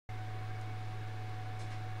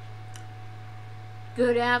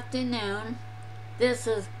Good afternoon. This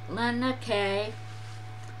is Linda Kay,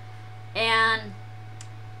 and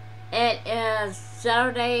it is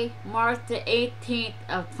Saturday, March the 18th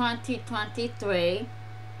of 2023.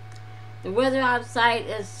 The weather outside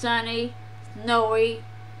is sunny, snowy,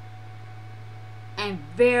 and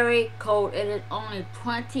very cold. It is only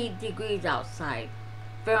 20 degrees outside,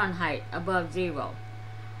 Fahrenheit, above zero.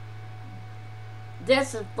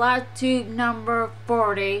 This is Floss tube number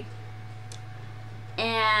 40.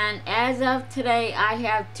 And as of today, I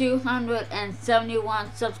have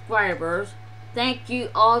 271 subscribers. Thank you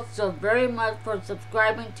all so very much for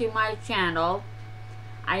subscribing to my channel.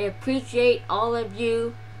 I appreciate all of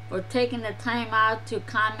you for taking the time out to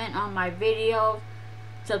comment on my videos,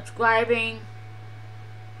 subscribing,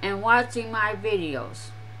 and watching my videos.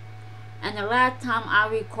 And the last time I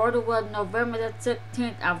recorded was November the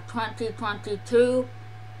 16th of 2022.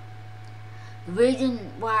 The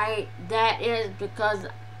reason why that is because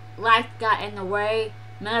life got in the way,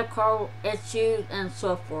 medical issues, and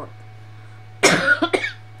so forth.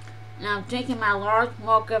 And I'm drinking my large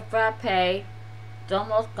mocha frappe. It's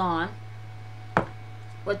almost gone.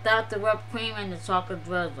 Without the whipped cream and the chocolate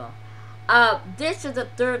drizzle. This is the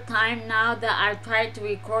third time now that I've tried to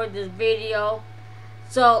record this video.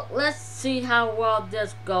 So let's see how well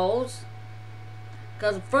this goes.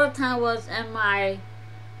 Because the first time was in my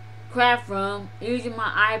craft room using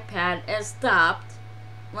my iPad. It stopped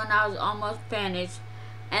when I was almost finished,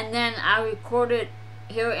 and then I recorded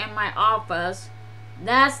here in my office.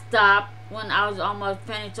 That stopped when I was almost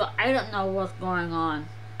finished, so I don't know what's going on.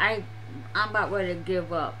 I'm about ready to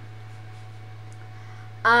give up.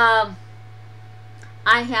 I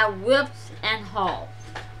have whips and hull.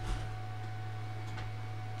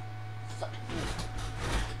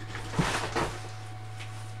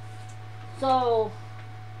 So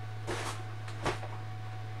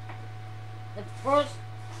the first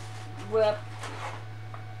whip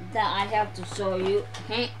that I have to show you,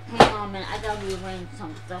 hang on a minute, I gotta rearrange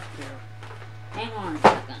some stuff here. Hang on a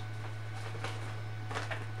second.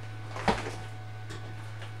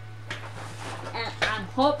 And I'm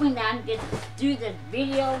hoping that I can get to do this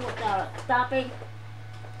video without stopping,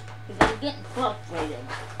 because I'm getting frustrated.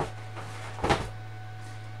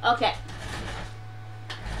 Okay.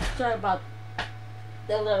 Sorry about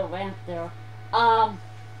the little rant there.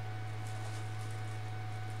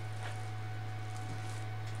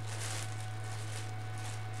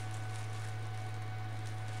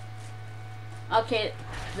 Okay,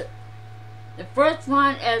 the first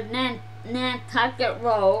one is Nantucket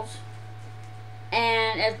Rose,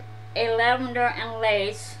 and it's a lavender and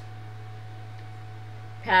lace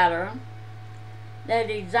pattern. The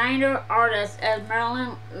designer artist is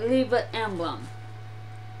Marilyn Leavitt Emblem,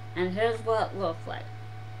 and here's what it looks like.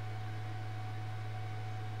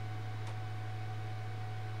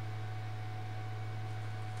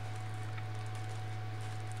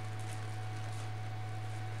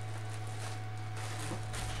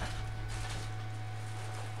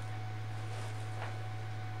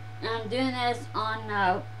 I'm doing this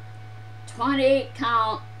on 28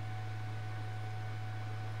 count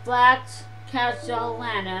flax cashel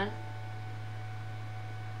linen,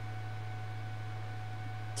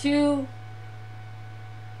 2/2,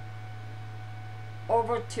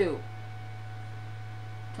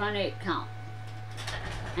 28 count,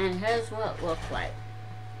 and here's what it looks like.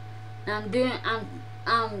 I'm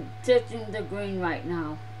stitching the green right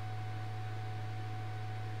now.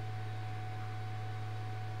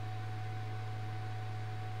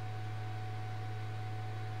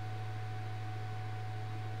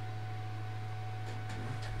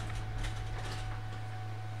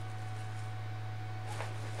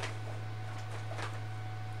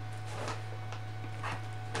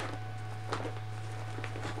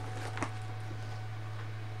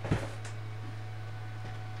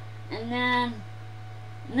 And then,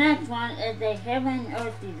 next one is the Heaven and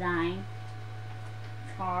Earth design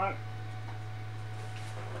chart.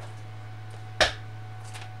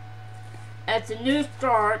 It's a new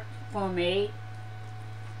start for me,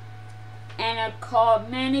 and it's called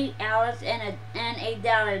Minnie, Alice, and a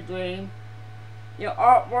Dollar Dream. The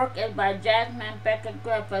artwork is by Jasmine Becker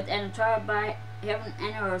Griffith and chart by Heaven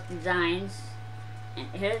and Earth Designs. And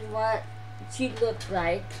here's what she looks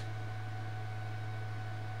like.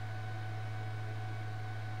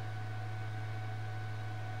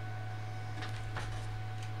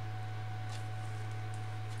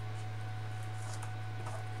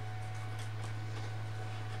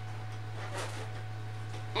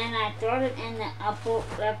 And I started in the upper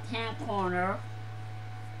left hand corner.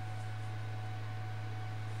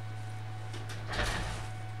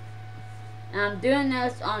 I'm doing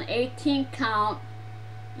this on 18 count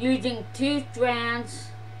using 2 strands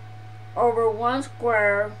over 1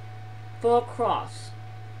 square full cross.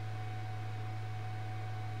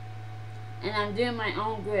 And I'm doing my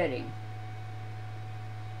own gridding.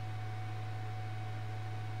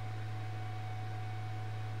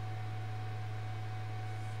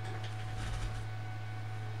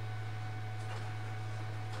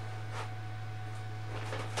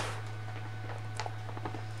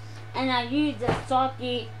 And I use the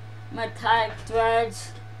sulky metallic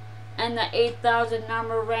threads and the 8,000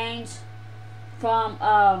 number range from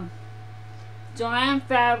Joanne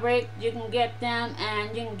Fabric. You can get them,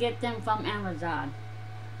 and you can get them from Amazon.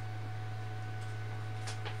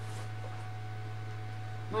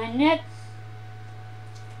 My next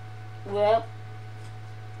whip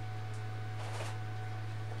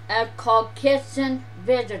is called Kitchen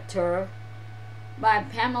Visitor by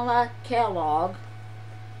Pamela Kellogg.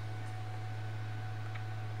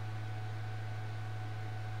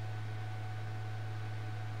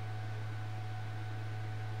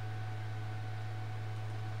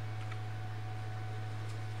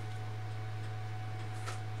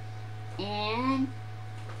 And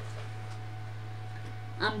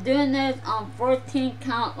I'm doing this on 14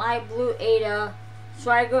 count light blue Ada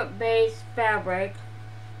Swagger base fabric.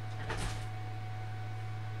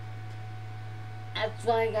 That's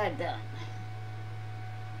what I got done.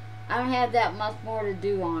 I don't have that much more to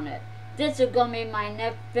do on it. This is gonna be my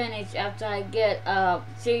next finish after I get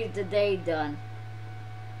Seize the Day done.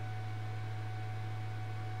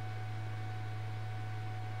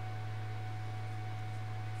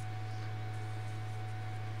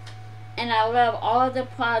 And I love all the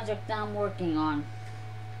projects I'm working on.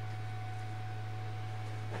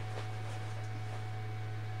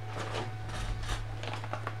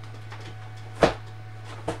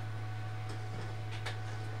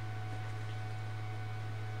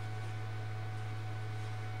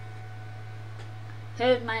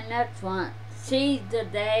 Here's my next one, Seize the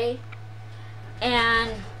Day.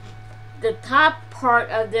 And the top part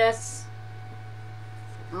of this,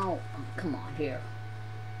 oh, come on here.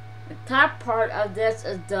 The top part of this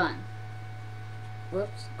is done.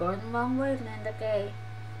 Whoops, going the wrong way, Linda, okay.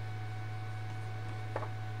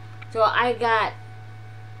 So I got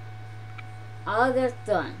all of this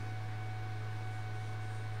done.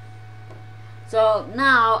 So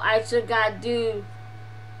now I should gotta do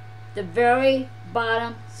the very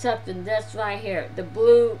bottom section, this right here. The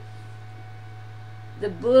blue,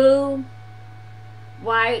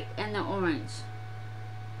 white, and the orange.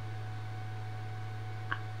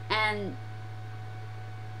 And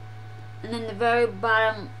then the very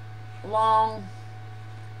bottom long,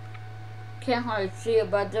 can't hardly see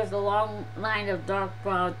it, but there's a long line of dark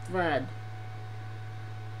brown thread.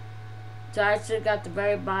 So I should got the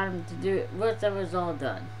very bottom to do it. Rest of it's all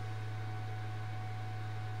done.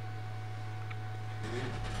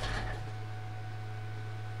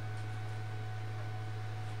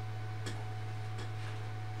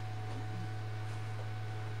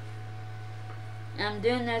 I'm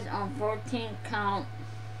doing this on 14 count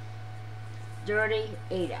dirty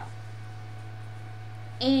Ada.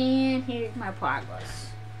 And here's my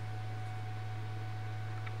progress.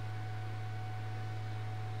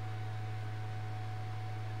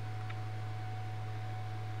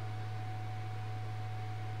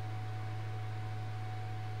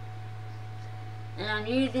 And I'm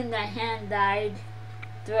using the hand-dyed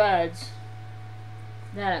threads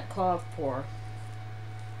that it called for.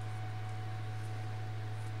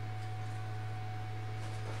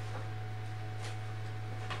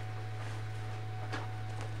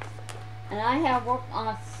 And I have worked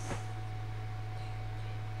on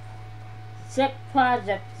 6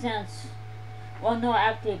 projects since, well no,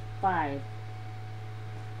 actually 5.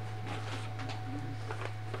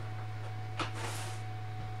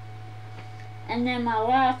 And then my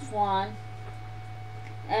last one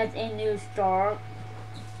is a new start.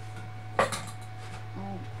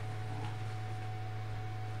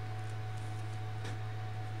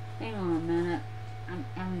 Hang on a minute, I'm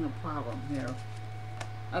having a problem here.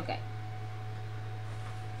 Okay.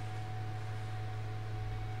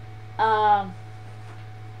 As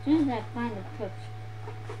soon as I find the picture,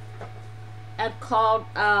 it's called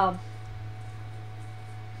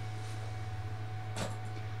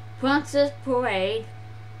Princess Parade,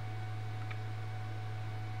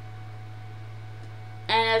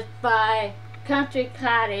 and it's by Country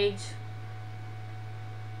Cottage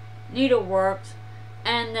Needleworks,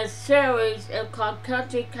 and the series is called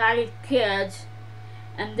Country Cottage Kids,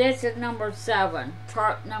 and this is number 7,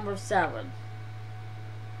 chart number 7.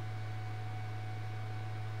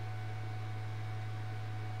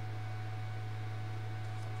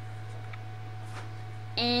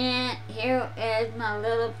 here is my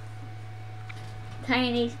little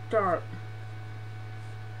tiny start.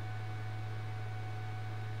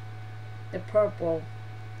 The purple.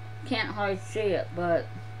 Can't hardly see it, but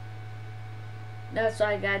that's what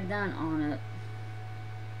I got done on it.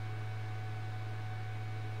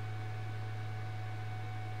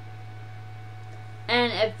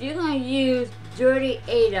 And if you're going to use Dirty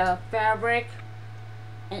Ada fabric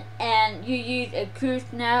and you use a crew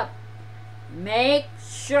snap, make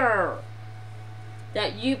sure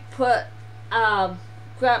that you put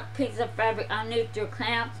scrap piece of fabric underneath your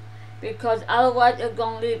clamps, because otherwise it's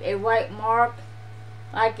going to leave a white mark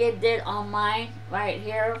like it did on mine right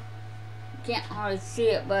here. You can't hardly see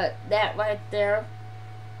it, but that right there.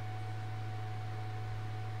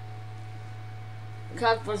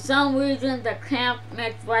 Because for some reason the clamp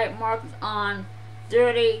makes white marks on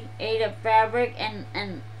Dirty Ada fabric and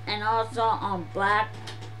also on black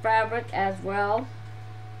fabric as well.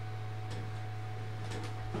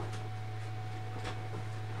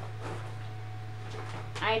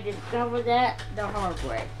 I discovered that the hard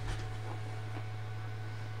way.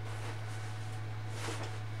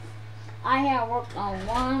 I have worked on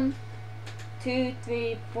 1, 2,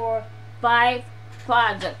 3, 4, 5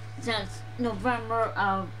 projects since November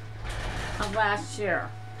of last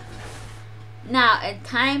year. Now it's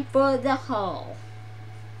time for the haul.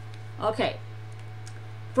 Okay,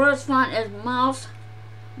 first one is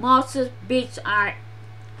Mouse's Beach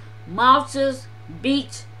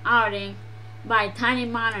Outing by Tiny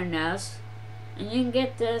Modernist, and you can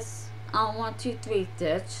get this on 1, 2, 3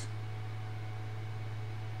 stitch.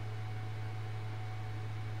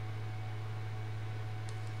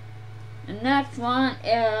 The next one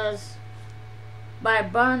is by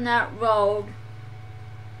Barnett Road,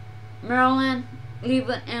 Maryland, Leave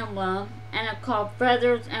an Emblem, and it's called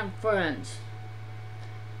Feathers and Friends.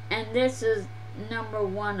 And this is number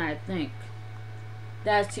 1, I think,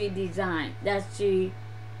 that she designed.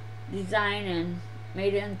 And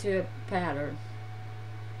made it into a pattern.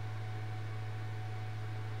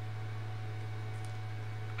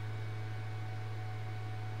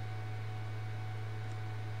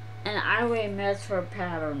 And I really miss her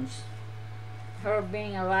patterns. Her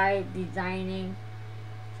being alive, designing.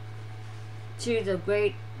 She was a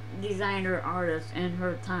great designer artist in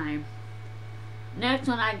her time. Next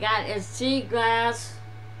one I got is Sea Glass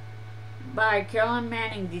by Carolyn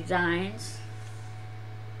Manning Designs.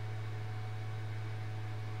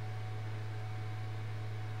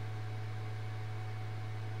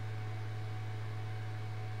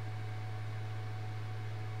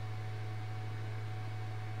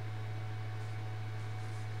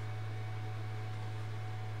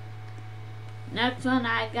 Next one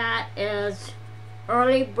I got is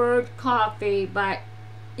Early Bird Coffee by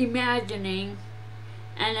Imagining,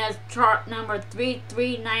 and it's chart number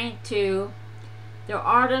 3392. The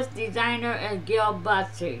artist designer is Gail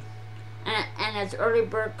Butsy, and it's Early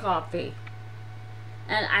Bird Coffee.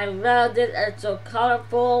 And I loved it. It's so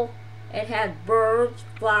colorful. It has birds,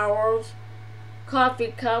 flowers,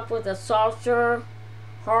 coffee cup with a saucer,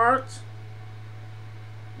 hearts,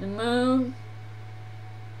 the moon.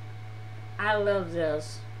 I love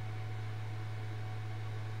this.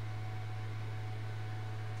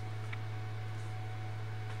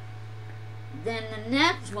 Then the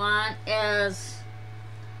next one is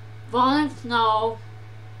Falling Snow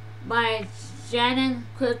by Shannon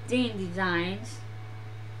Christine Designs.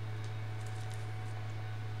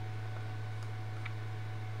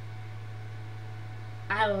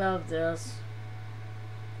 I love this.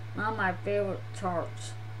 One of my favorite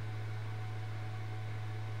charts.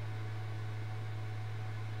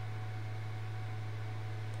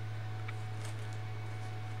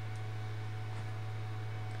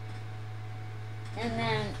 And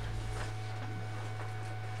then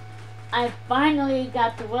I finally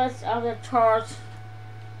got the rest of the charts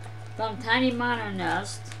from Tiny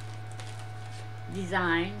Modernist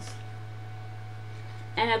Designs.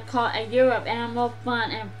 And it's called A Year of Animal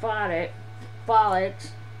Fun and Frolics.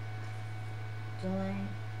 July,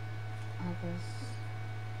 August,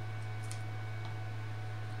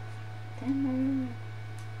 September,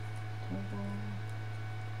 October.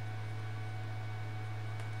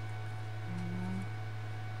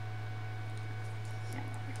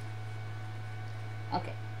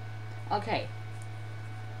 Okay.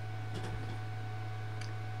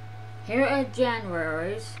 Here are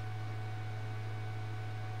January's.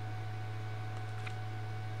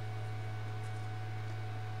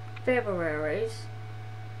 February's.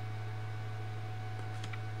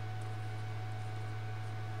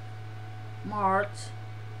 March.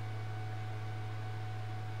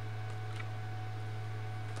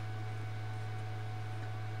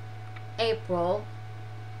 April,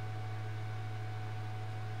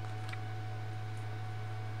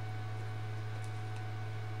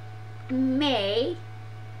 May,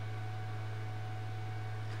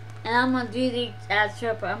 and I'm going to do these as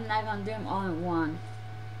separate. I'm not going to do them all in one.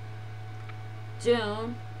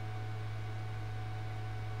 June,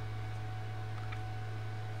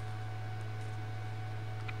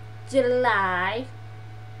 July,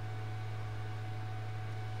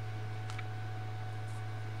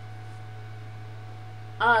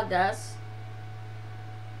 August,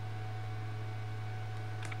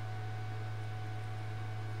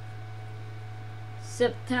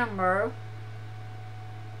 September,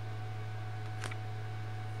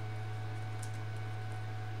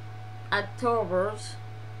 October's,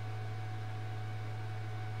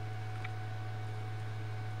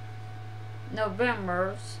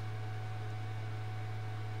 November's,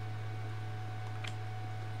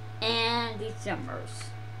 and December's.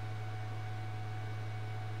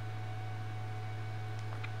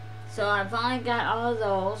 So I've only got all of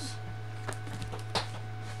those.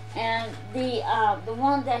 And the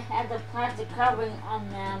one that had the plastic covering on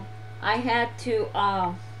them, I had to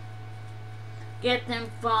get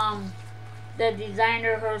them from the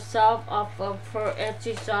designer herself off of her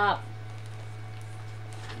Etsy shop.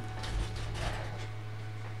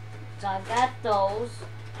 So I got those.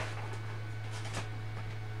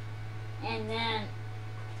 And then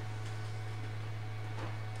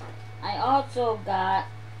I also got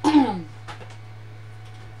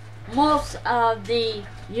most of the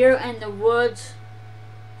Year in the Woods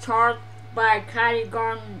chart by Kylie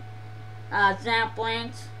Garden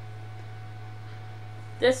samplings.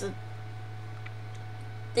 This is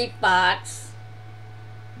the box.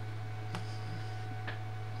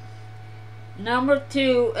 Number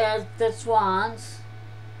 2 is the swans.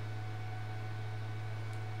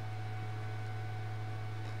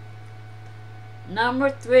 Number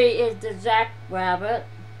 3 is the jackrabbit.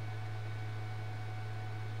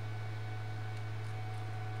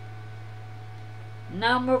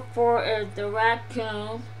 Number 4 is the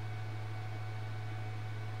raccoon.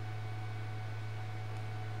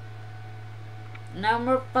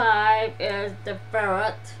 Number 5 is the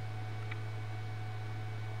ferret.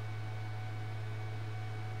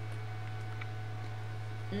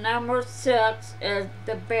 Number 6 is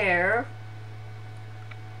the bear.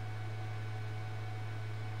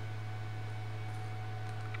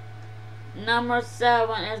 Number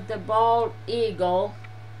 7 is the bald eagle.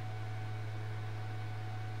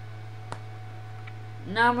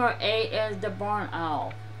 Number 8 is the barn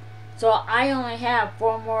owl. So I only have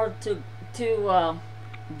 4 more to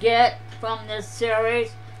get from this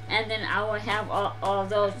series, and then I will have all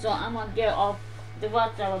those. So I'm gonna get all the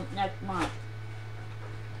rest of them next month.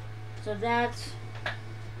 So that's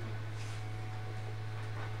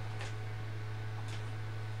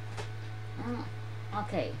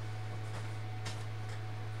okay.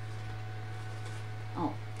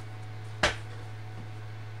 Oh.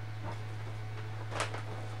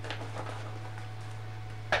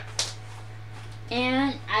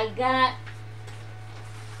 And I got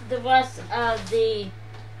the rest of the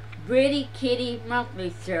Pretty Kitty monthly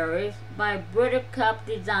series by Brita Cup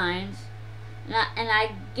Designs, and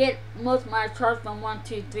I get most of my charts from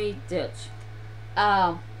 123 Stitch.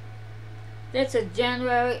 This is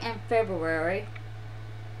January and February.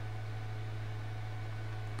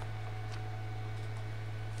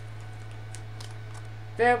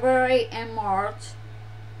 February and March.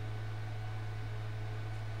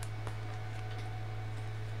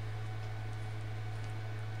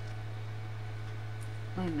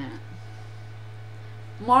 Wait a minute.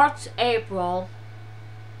 March, April,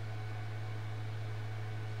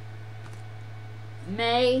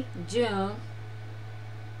 May, June,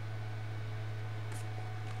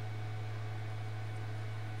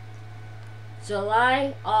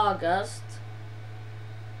 July, August,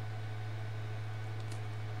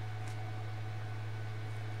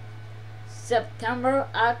 September,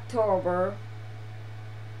 October,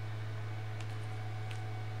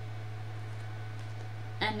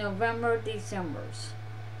 and November, December's.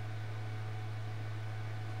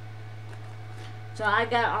 So I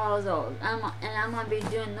got all of those. I'm going to be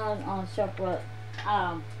doing those on separate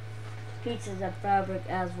pieces of fabric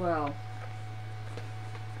as well.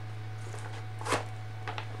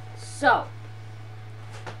 So,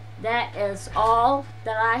 that is all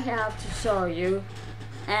that I have to show you.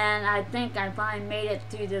 And I think I finally made it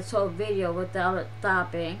through this whole video without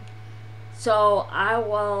stopping. So I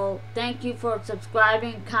will thank you for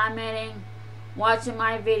subscribing, commenting, watching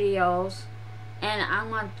my videos, and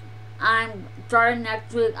I'm starting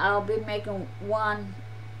next week. I'll be making one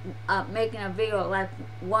making a video like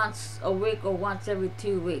once a week or once every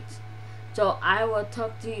 2 weeks. So I will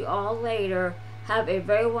talk to you all later. Have a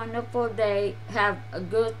very wonderful day. Have a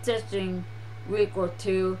good stitching week or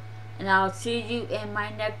two. And I'll see you in my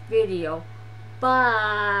next video.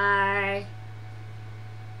 Bye.